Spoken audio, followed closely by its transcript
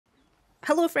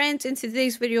Hello friends, in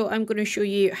today's video I'm going to show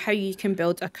you how you can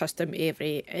build a custom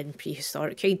aviary in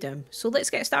Prehistoric Kingdom. So let's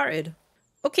get started.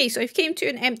 Okay, so I've came to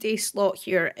an empty slot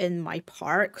here in my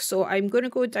park, so I'm going to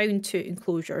go down to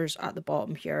enclosures at the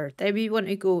bottom here. Then we want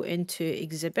to go into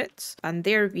exhibits, and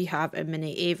there we have a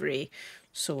mini aviary.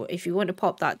 So if you want to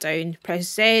pop that down,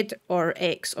 press Z or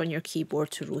X on your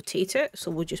keyboard to rotate it. So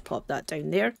we'll just pop that down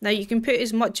there. Now you can put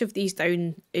as much of these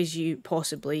down as you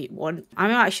possibly want.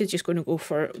 I'm actually just going to go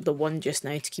for the one just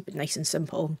now to keep it nice and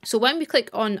simple. So when we click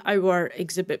on our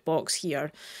exhibit box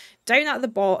here, down at the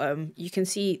bottom, you can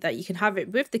see that you can have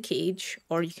it with the cage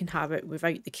or you can have it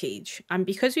without the cage. And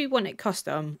because we want it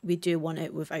custom, we do want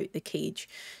it without the cage.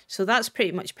 So that's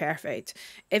pretty much perfect.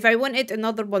 If I wanted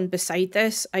another one beside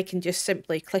this, I can just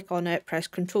simply click on it, press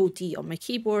Ctrl D on my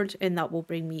keyboard, and that will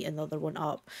bring me another one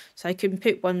up. So I can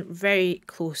put one very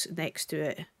close next to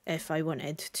it if I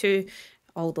wanted to,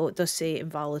 although it does say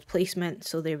invalid placement.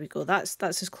 So there we go. That's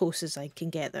as close as I can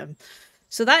get them.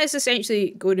 So that is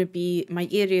essentially going to be my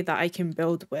area that I can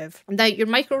build with. Now your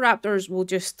Microraptors will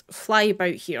just fly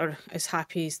about here as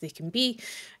happy as they can be.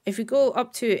 If we go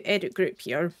up to edit group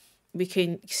here, we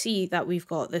can see that we've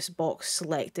got this box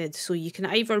selected. So you can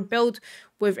either build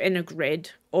within a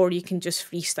grid or you can just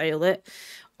freestyle it.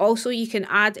 Also, you can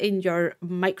add in your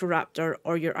Microraptor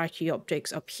or your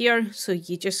Archaeopteryx up here. So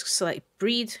you just select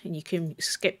breed and you can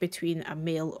skip between a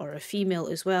male or a female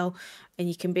as well. And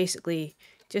you can basically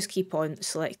just keep on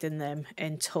selecting them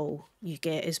until you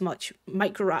get as much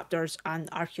Microraptors and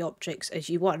Archaeopteryx as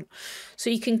you want. So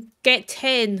you can get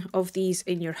 10 of these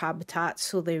in your habitat.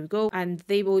 So there we go. And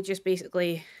they will just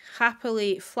basically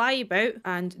happily fly about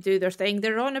and do their thing.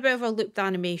 They're on a bit of a looped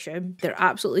animation. They're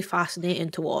absolutely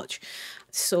fascinating to watch.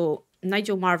 So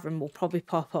Nigel Marvin will probably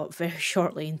pop up very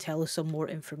shortly and tell us some more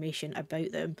information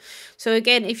about them. So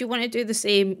again, if you want to do the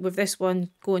same with this one,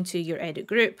 go into your edit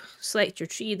group, select your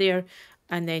tree there,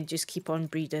 and then just keep on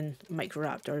breeding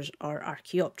Microraptors or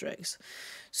Archaeopteryx.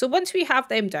 So once we have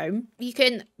them down, you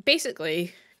can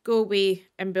basically go away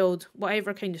and build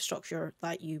whatever kind of structure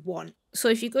that you want. So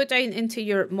if you go down into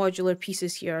your modular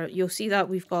pieces here, you'll see that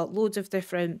we've got loads of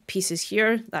different pieces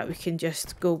here that we can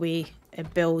just go away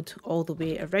and build all the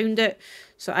way around it.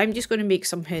 So I'm just going to make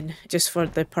something just for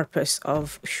the purpose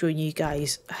of showing you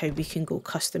guys how we can go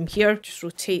custom here. Just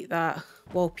rotate that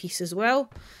wall piece as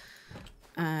well.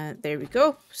 There we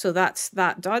go. So that's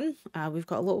that done. We've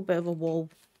got a little bit of a wall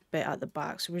bit at the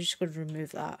back, so we're just going to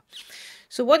remove that.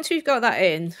 So once we've got that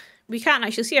in, we can't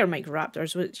actually see our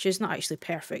Microraptors, which is not actually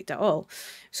perfect at all.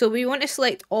 So we want to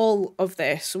select all of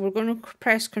this. So we're going to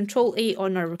press Ctrl A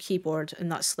on our keyboard,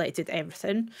 and that's selected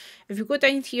everything. If you go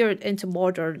down here into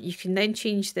modern, you can then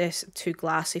change this to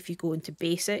glass if you go into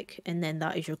basic, and then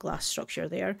that is your glass structure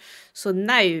there. So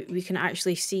now we can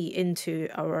actually see into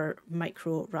our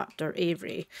Microraptor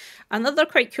aviary. Another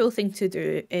quite cool thing to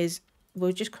do is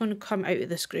we're just going to come out of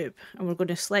this group and we're going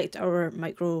to select our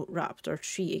Microraptor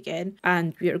tree again,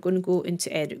 and we are going to go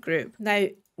into edit group. Now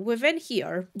within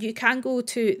here you can go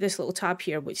to this little tab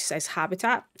here which says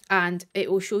habitat, and it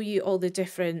will show you all the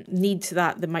different needs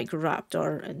that the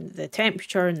Microraptor and the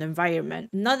temperature and the environment.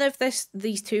 None of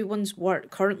these two ones work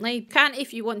currently. You can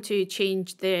if you want to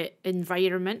change the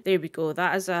environment. There we go.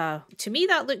 That is to me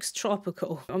that looks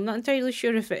tropical. I'm not entirely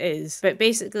sure if it is, but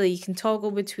basically you can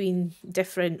toggle between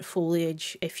different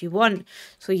foliage if you want.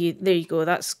 So there you go.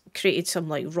 That's created some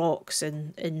like rocks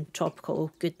and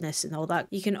tropical goodness and all that.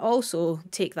 You can also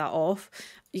take that off.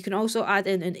 You can also add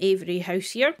in an aviary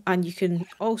house here, and you can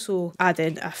also add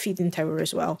in a feeding tower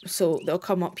as well. So they'll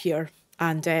come up here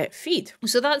and feed.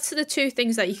 So that's the two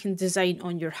things that you can design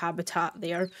on your habitat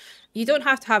there. You don't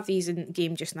have to have these in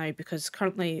game just now because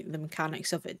currently the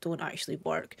mechanics of it don't actually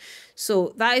work.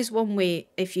 So that is one way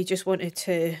if you just wanted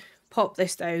to pop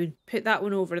this down, put that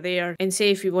one over there, and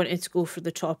say if you wanted to go for the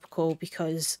tropical,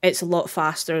 because it's a lot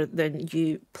faster than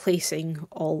you placing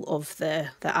all of the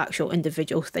actual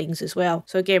individual things as well.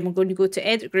 So again, we're going to go to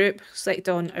edit group, select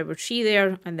on our tree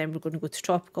there, and then we're going to go to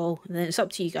tropical, and then it's up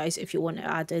to you guys if you want to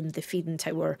add in the feeding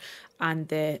tower and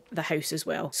the house as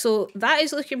well. So that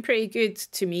is looking pretty good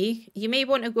to me. You may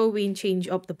want to go away and change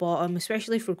up the bottom,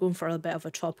 especially if we're going for a bit of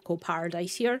a tropical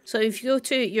paradise here. So if you go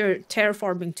to your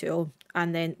terraforming tool,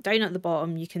 and then down at the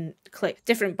bottom you can click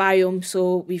different biomes.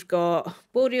 So we've got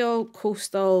boreal,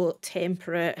 coastal,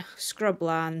 temperate,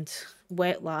 scrubland,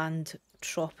 wetland,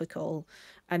 tropical,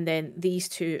 and then these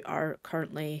two are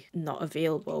currently not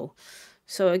available.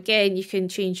 So again, you can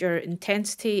change your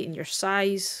intensity and your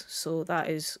size, so that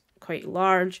is quite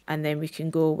large, and then we can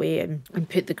go away and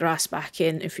put the grass back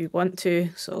in if we want to.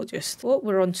 So just, oh,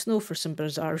 we're on snow for some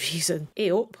bizarre reason.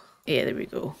 Hey up. Yeah, there we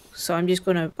go. So I'm just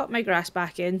going to put my grass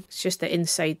back in. It's just the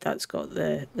inside that's got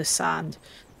the sand.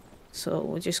 So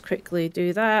we'll just quickly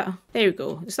do that. There we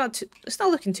go. It's not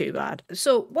looking too bad.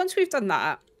 So once we've done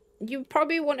that, you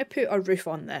probably want to put a roof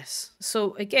on this.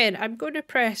 So again, I'm going to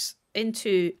press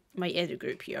into my edit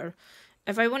group here.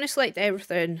 If I want to select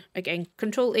everything, again,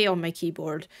 Control A on my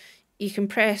keyboard, you can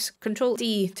press Control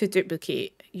D to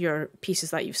duplicate your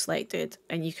pieces that you've selected,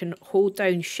 and you can hold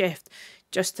down Shift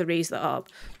just to raise that up.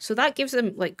 So that gives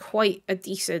them like quite a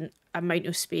decent amount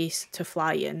of space to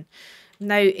fly in.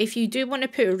 Now, if you do want to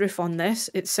put a roof on this,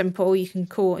 it's simple. You can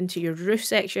go into your roof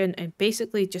section and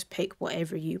basically just pick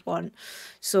whatever you want.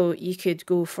 So you could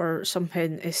go for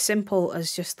something as simple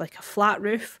as just like a flat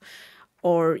roof,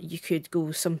 or you could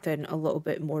go something a little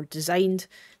bit more designed,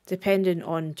 depending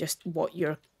on just what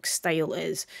your style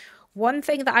is. One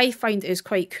thing that I find is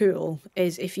quite cool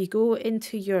is if you go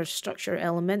into your structure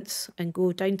elements and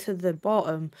go down to the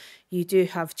bottom, you do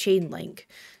have chain link.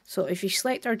 So if you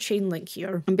select our chain link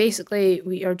here, and basically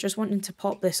we are just wanting to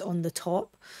pop this on the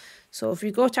top. So if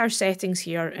we go to our settings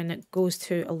here and it goes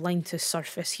to align to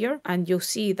surface here, and you'll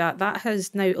see that that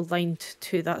has now aligned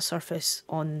to that surface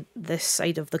on this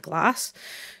side of the glass.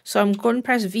 So I'm going to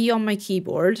press V on my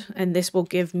keyboard, and this will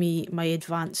give me my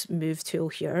advanced move tool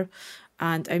here.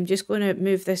 And I'm just going to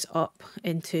move this up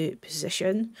into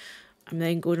position. I'm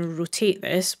then going to rotate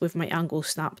this with my angle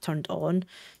snap turned on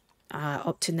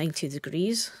up to 90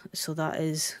 degrees. So that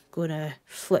is going to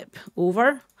flip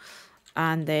over.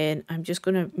 And then I'm just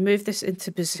going to move this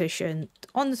into position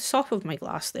on the top of my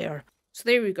glass there. So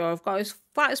there we go. I've got as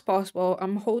flat as possible.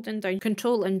 I'm holding down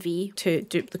Control and V to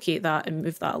duplicate that and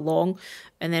move that along.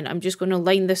 And then I'm just going to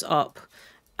line this up.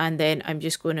 And then I'm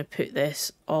just going to put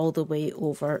this all the way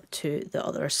over to the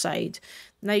other side.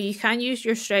 Now you can use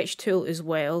your stretch tool as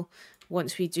well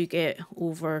once we do get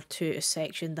over to a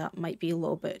section that might be a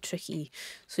little bit tricky.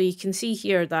 So you can see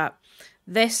here that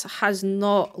this has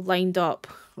not lined up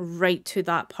right to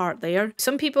that part there.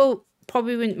 Some people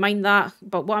probably wouldn't mind that,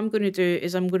 but what I'm going to do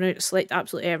is I'm going to select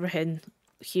absolutely everything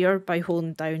here by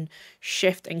holding down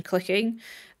Shift and clicking.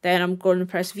 Then I'm going to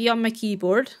press V on my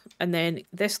keyboard, and then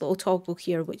this little toggle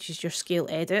here, which is your scale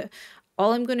edit.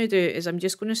 All I'm going to do is I'm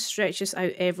just going to stretch this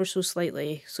out ever so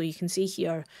slightly. So you can see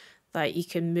here that you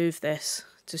can move this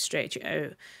to stretch it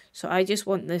out. So I just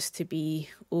want this to be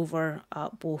over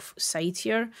at both sides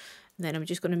here. And then I'm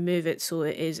just going to move it so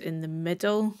it is in the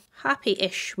middle.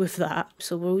 Happy-ish with that.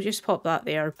 So we'll just pop that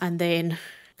there. And then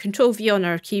Control V on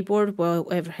our keyboard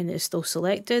while everything is still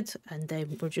selected, and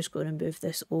then we're just going to move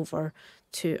this over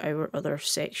to our other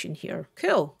section here.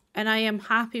 Cool, and I am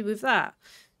happy with that.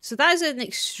 So that is an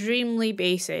extremely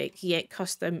basic yet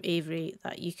custom aviary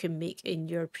that you can make in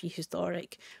your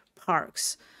prehistoric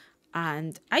parks.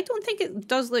 And I don't think it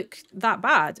does look that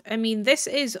bad. I mean, this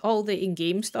is all the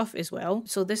in-game stuff as well.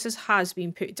 So this has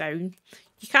been put down.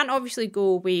 You can't obviously go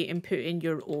away and put in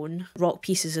your own rock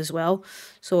pieces as well.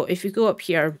 So if you go up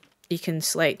here, you can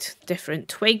select different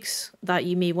twigs that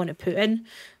you may want to put in.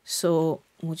 So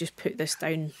we'll just put this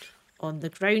down on the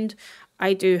ground.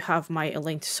 I do have my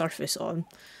align to surface on.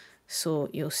 So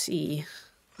you'll see,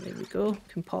 there we go,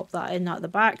 can pop that in at the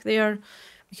back there.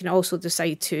 We can also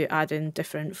decide to add in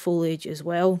different foliage as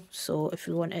well. So if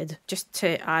we wanted just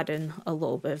to add in a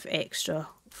little bit of extra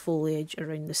foliage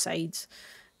around the sides,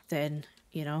 then,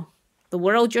 you know, the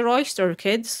world's your oyster,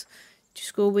 kids.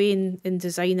 Just go away and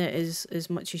design it as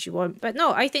much as you want. But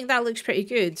no, I think that looks pretty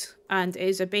good. And it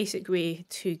is a basic way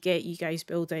to get you guys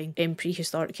building in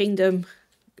Prehistoric Kingdom.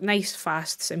 Nice,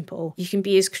 fast, simple. You can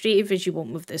be as creative as you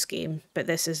want with this game, but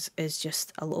this is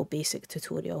just a little basic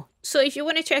tutorial. So if you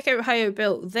want to check out how I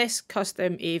built this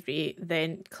custom aviary,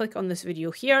 then click on this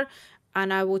video here,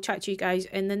 and I will chat to you guys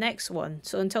in the next one.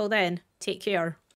 So until then, take care.